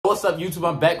What's up, YouTube?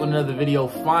 I'm back with another video.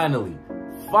 Finally,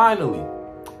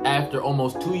 after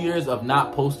almost 2 years of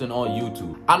not posting on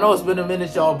YouTube. I know it's been a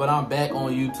minute, y'all, but I'm back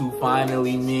on YouTube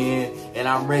finally, man, and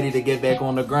I'm ready to get back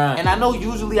on the grind. And I know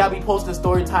usually I be posting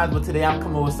story times, but today I'm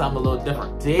coming with something a little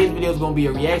different. Today's video is gonna be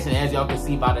a reaction, as y'all can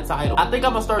see by the title. I think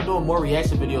I'm gonna start doing more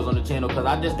reaction videos on the channel because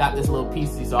I just got this little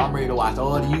PC, so I'm ready to watch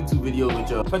all the YouTube videos with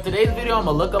y'all. For today's video, I'm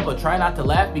gonna look up a try not to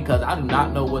laugh because I do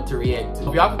not know what to react to.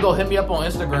 If y'all can go hit me up on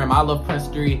Instagram, I love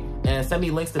Prince3, and send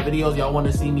me links to videos y'all want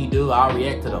to see me do. I'll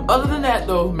react to them. Other than that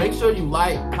though, make sure you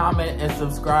like, comment, and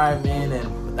subscribe, man.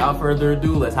 And without further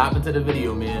ado, let's hop into the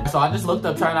video, man. So I just looked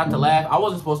up try not to laugh. I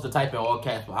wasn't supposed to type in all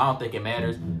caps, but I don't think it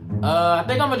matters. I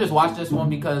think I'm gonna just watch this one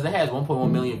because it has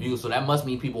 1.1 million views, so that must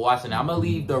mean people watching it. I'm gonna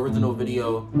leave the original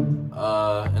video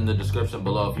in the description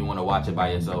below if you want to watch it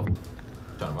by yourself. Turn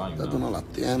the volume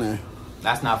down.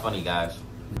 That's not funny, guys.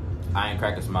 I ain't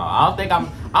crack a smile. I don't think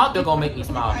it's gonna make me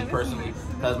smile, me personally,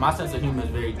 because my sense of humor is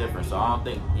very different. So I don't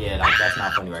think, that's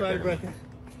not funny right there.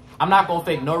 I'm not gonna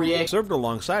fake no reaction. Served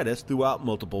alongside us throughout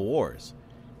multiple wars.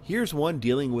 Here's one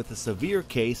dealing with a severe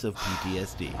case of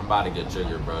PTSD. I'm about to get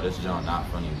triggered, bro. This joint not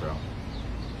funny, bro.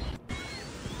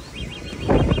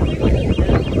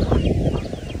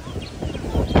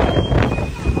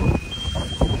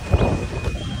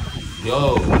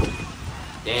 Yo,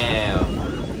 damn.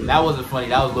 That wasn't funny.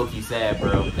 That was low-key sad,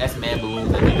 bro. That's mad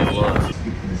balloons that niggas lost.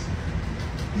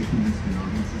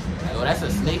 Oh, that's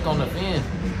a snake on the fin.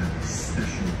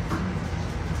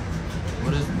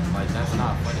 What is, like, that's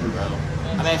not funny, bro.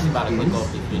 I'm actually about to click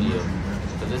off this video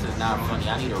because this is not funny.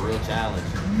 I need a real challenge.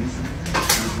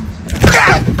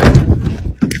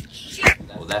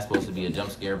 Was that supposed to be a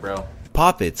jump scare, bro?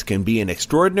 Poppets can be an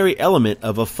extraordinary element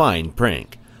of a fine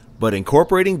prank, but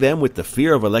incorporating them with the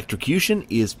fear of electrocution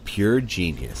is pure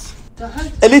genius.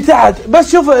 اللي تحت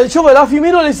بس شوف لا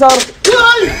يمين ولا يسار.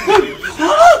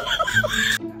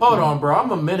 Hold on, bro.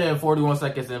 I'm a minute and 41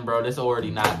 seconds in, bro. This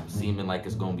already not seeming like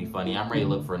it's gonna be funny. I'm ready to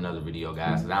look for another video,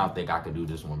 guys, and I don't think I could do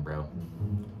this one, bro.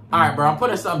 Alright, bro, I'm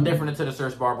putting something different into the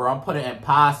search bar, bro. I'm putting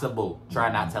impossible.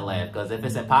 Try not to laugh, because if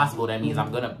it's impossible, that means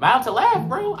I'm bound to laugh,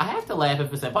 bro. I have to laugh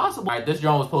if it's impossible. Alright, this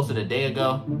joint was posted a day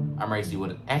ago. I'm ready to see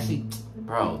what it actually,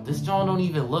 bro, this joint don't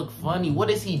even look funny. What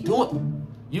is he doing?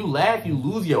 You laugh, you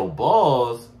lose your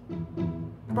balls.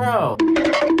 Bro.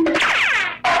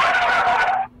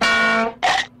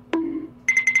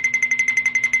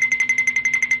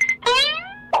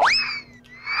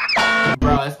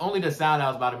 Bro, it's only the sound that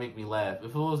was about to make me laugh.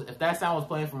 If that sound was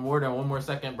playing for more than 1 more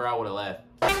second, bro, I would have laughed.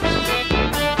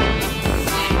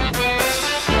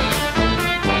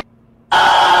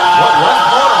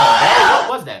 What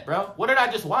was that, bro? What did I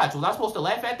just watch? Was I supposed to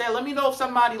laugh at that? Let me know if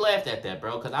somebody laughed at that,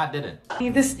 bro, because I didn't.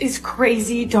 This is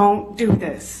crazy. Don't do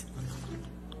this.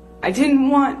 I didn't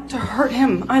want to hurt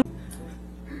him. I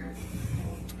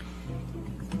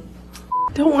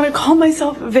don't want to call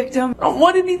myself a victim. I don't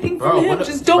want anything from him.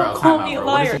 Just don't call me a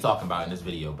liar. What is she talking about in this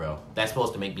video, bro? That's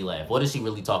supposed to make me laugh. What is she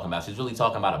really talking about? She's really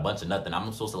talking about a bunch of nothing. I'm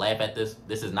supposed to laugh at this?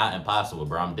 This is not impossible,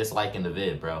 bro. I'm disliking the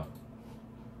vid, bro.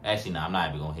 Actually, no, I'm not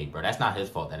even gonna hate, bro. That's not his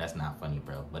fault that that's not funny,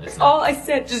 bro. But it's not. All I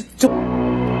said, just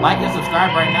don't. Like and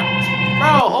subscribe right now.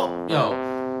 Bro, yo.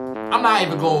 I'm not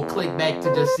even gonna click back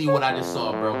to just see what I just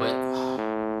saw, bro, but...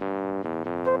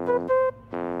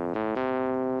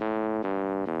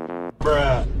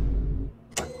 Bruh.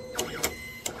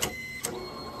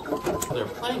 They're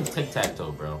playing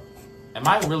tic-tac-toe, bro. Am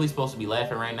I really supposed to be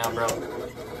laughing right now, bro?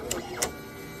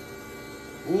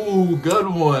 Ooh, good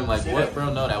one. Like, what,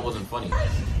 bro? No, that wasn't funny.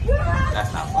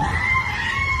 That's not funny.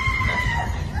 That's not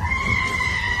funny.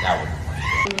 That wasn't funny.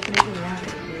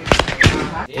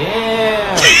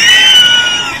 Damn!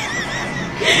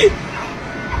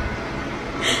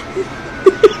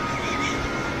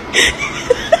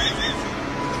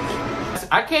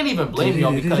 I can't even blame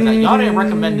y'all because y'all didn't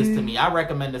recommend this to me. I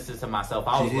recommend this to myself.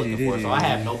 I was looking for it, so I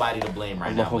have nobody to blame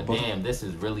right now. But damn, this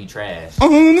is really trash.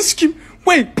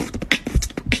 Wait.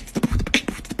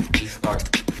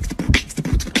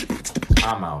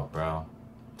 Time out, bro.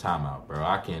 Time out, bro.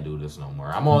 I can't do this no more.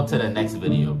 I'm on to the next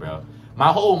video, bro. My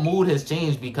whole mood has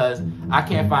changed because I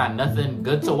can't find nothing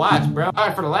good to watch, bro. All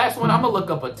right, for the last one, I'm gonna look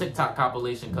up a TikTok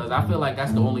compilation because I feel like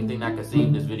that's the only thing that can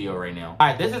save this video right now. All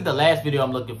right, this is the last video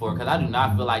I'm looking for because I do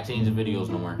not feel like changing videos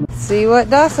no more. See what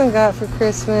Dawson got for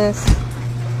Christmas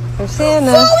from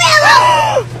Santa.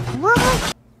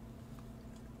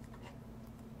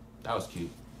 That was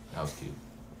cute. That was cute.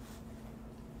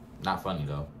 Not funny,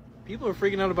 though. People are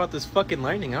freaking out about this fucking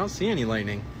lightning. I don't see any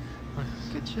lightning.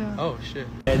 Good job. Oh, shit.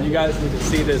 And you guys need to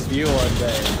see this view one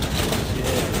day.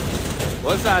 Yeah.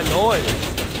 What's that noise?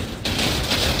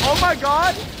 Oh my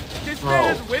god! Did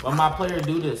Bro, when my player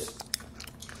do this,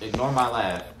 ignore my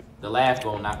laugh. The laugh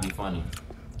will not be funny.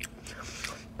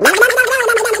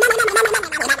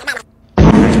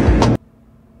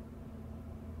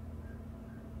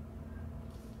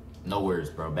 No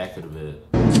words, bro. Back to the vid.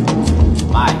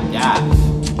 My gosh.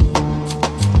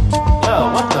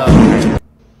 Yo, what the?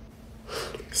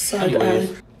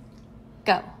 Anyways.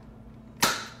 Go.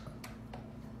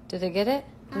 Did I get it?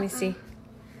 Let me see.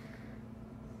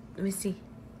 Let me see.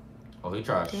 Oh, he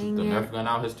tried to shoot the Nerf gun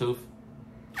out his tooth.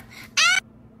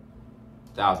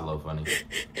 That was a little funny.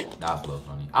 That was a little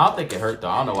funny. I don't think it hurt though.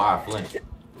 I don't know why I flinched.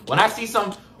 When I see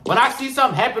something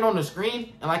happen on the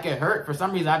screen and like it hurt, for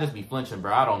some reason I just be flinching,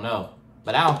 bro. I don't know.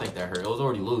 But I don't think that hurt. It was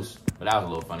already loose. But that was a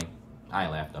little funny. I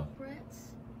ain't laughed though.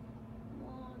 Breaths.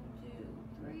 1, 2,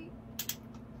 3.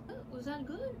 Oh, was that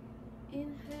good?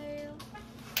 Inhale.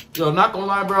 Yo, not gonna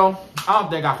lie, bro. I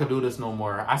don't think I could do this no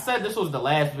more. I said this was the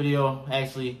last video.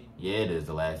 Actually, yeah, it is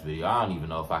the last video. I don't even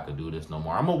know if I could do this no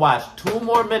more. I'm gonna watch 2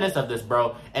 more minutes of this,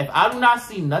 bro. If I do not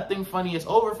see nothing funny, it's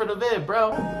over for the vid,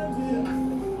 bro.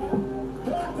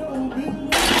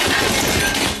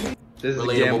 This is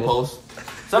relatable post.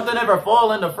 Something ever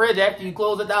fall in the fridge after you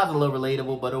close it? That was a little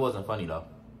relatable, but it wasn't funny though.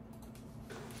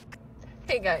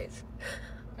 Hey guys,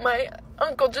 my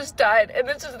uncle just died, and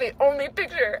this is the only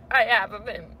picture I have of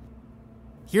him.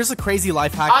 Here's a crazy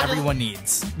life hack everyone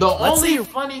needs. The only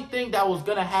funny thing that was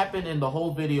gonna happen in the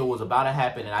whole video was about to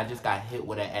happen, and I just got hit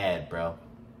with an ad, bro.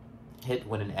 Hit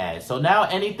with an ad. So now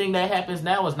anything that happens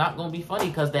now is not gonna be funny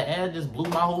because the ad just blew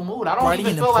my whole mood. I don't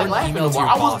even feel like laughing no more.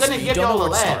 I was gonna give y'all a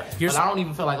laugh, but I don't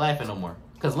even feel like laughing no more.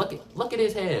 Cause look at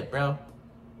his head, bro.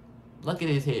 Look at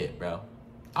his head, bro.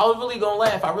 I was really gonna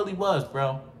laugh. I really was,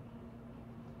 bro.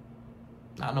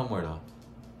 Not no more though.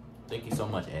 Thank you so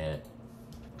much, ad.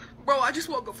 Bro, I just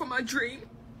woke up from my dream.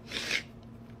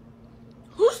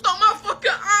 Who stole my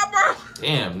fucking eyebrow?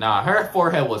 Damn, nah, her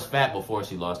forehead was fat before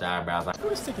she lost the eyebrows. Like,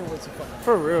 Who's sticking with you?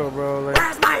 For real, bro. Like,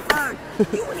 Where's my phone?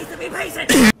 You need to be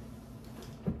patient.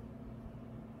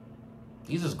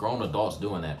 these is grown adults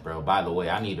doing that, bro. By the way,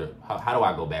 I need to. How do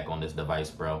I go back on this device,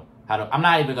 bro? I'm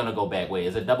not even gonna go back. Wait,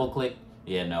 is it double click?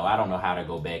 Yeah, no, I don't know how to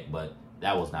go back, but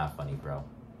that was not funny, bro.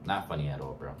 Not funny at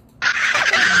all, bro.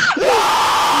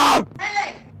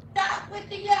 Hey, stop with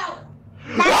the yelling.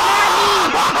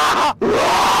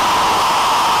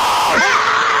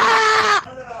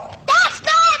 That's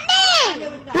not me.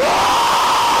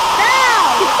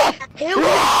 Who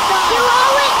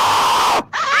always?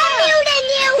 I'm muting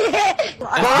you.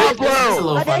 This is a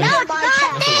little funny. No, it's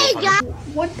not me, guys.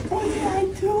 What did I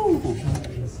do?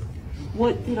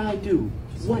 What did I do?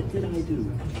 What did I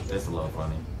do? That's a little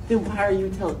funny. Then why are you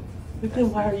telling?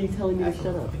 Then why are you telling me to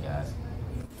shut up? Guys.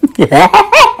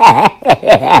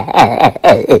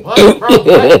 What, bro?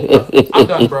 I'm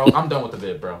done, bro. I'm done with the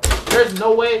vid, bro. There's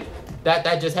no way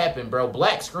that just happened, bro.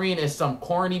 Black screen is some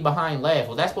corny behind laugh.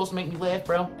 Was that supposed to make me laugh,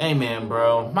 bro? Hey, man,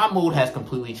 bro. My mood has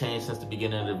completely changed since the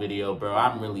beginning of the video, bro.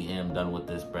 I really am done with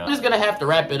this, bro. I'm just gonna have to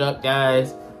wrap it up,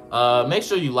 guys. Make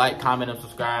sure you like, comment, and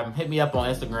subscribe. Hit me up on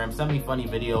Instagram. Send me funny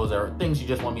videos or things you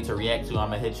just want me to react to. I'm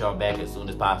gonna hit y'all back as soon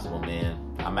as possible, man.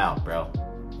 I'm out, bro.